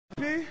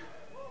STP.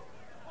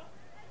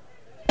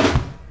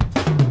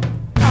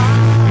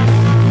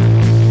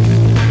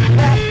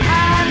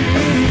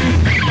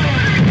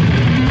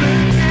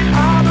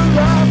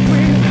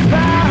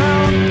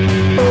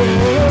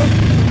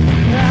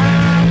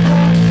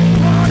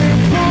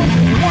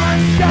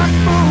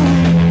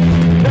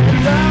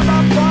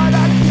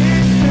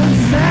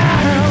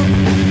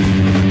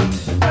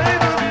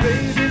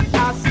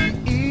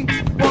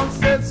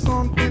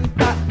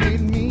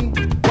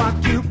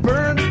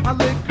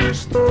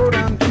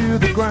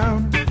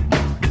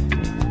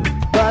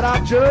 But I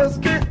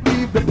just can't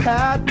leave the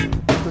pad,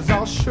 'cause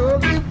I'll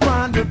surely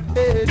find a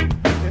bed.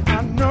 And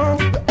I know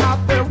they're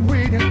out there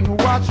waiting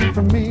and watching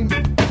for me.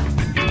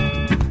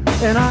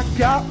 And I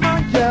got my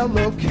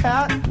yellow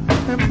cat,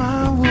 and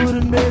my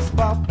wooden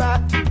baseball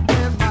bat,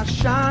 and my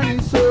shiny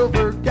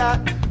silver gat.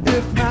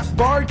 If Matt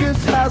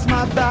Vargas has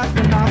my back,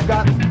 then I've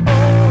got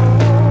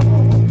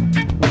all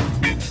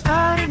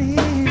I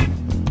need.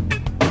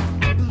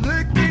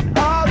 Looking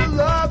all the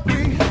love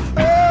we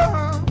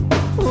have.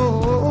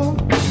 Oh,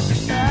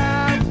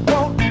 I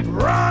won't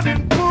run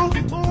and pull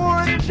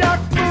one jack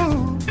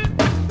move.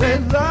 They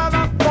love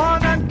I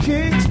born on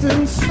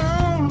Kingston soon.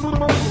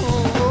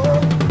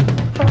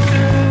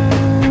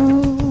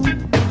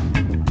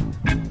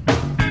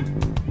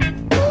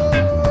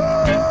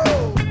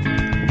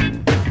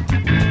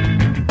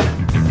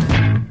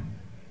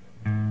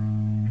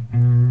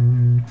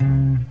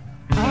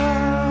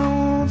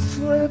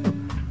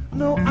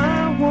 No,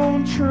 I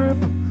won't trip.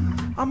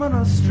 I'm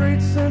gonna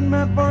straight send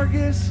Matt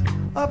Vargas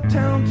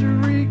uptown to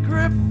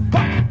regrip.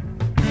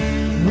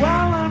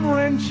 While I'm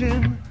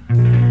wrenching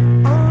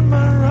on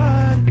my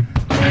ride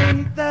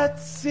in that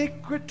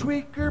secret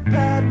tweaker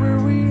pad where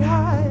we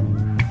hide.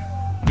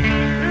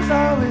 There's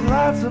always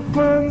lots of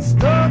fun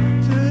stuff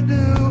to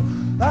do,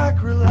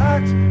 like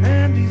relax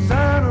and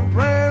design a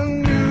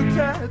brand new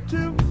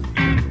tattoo.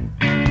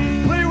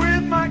 Play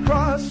with my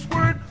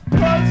crossword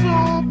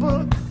puzzle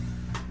book.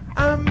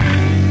 I'm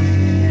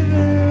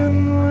even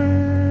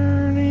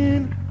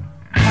learning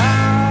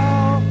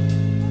how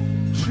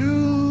to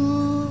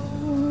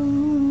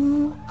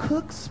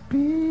cook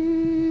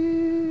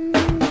speed.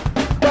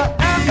 But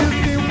I'm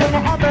using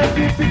woman on that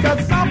beat because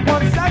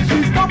someone said she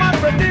stole my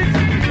credit.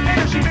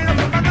 And she made up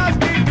with my nice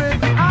beat.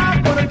 I'm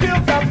gonna kill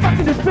that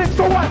fucking this bitch.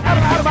 So what? Out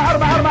of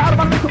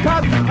my little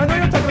pad. I know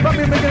you're talking about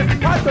me making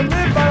it hard to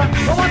live, but I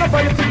don't want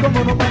nobody to come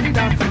on nobody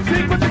down.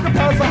 See what you can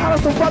pass, so how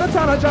to so far the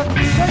time I jump.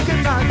 Take it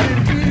nice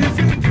and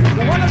easy.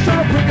 The one that's trying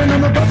to pick and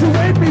I'm about to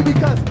wait me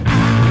because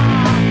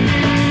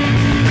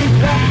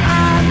that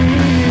I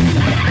need.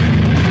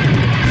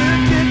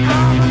 Looking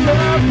all the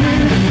love we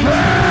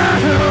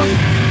have.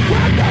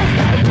 What the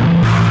hell?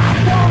 I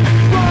won't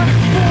run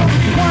for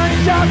one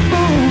shot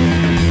move.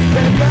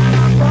 They got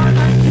up on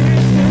my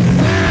kisses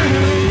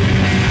sound.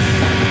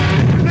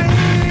 They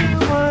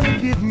wanna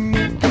give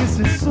me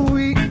kisses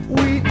sweet,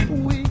 sweet,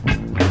 sweet.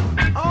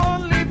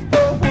 Only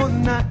for one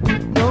night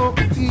with no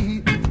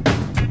repeat.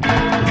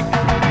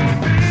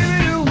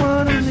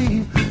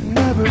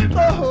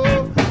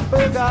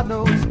 Oh, God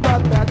knows,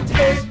 but that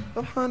taste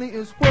of honey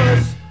is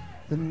worse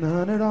than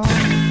none at all.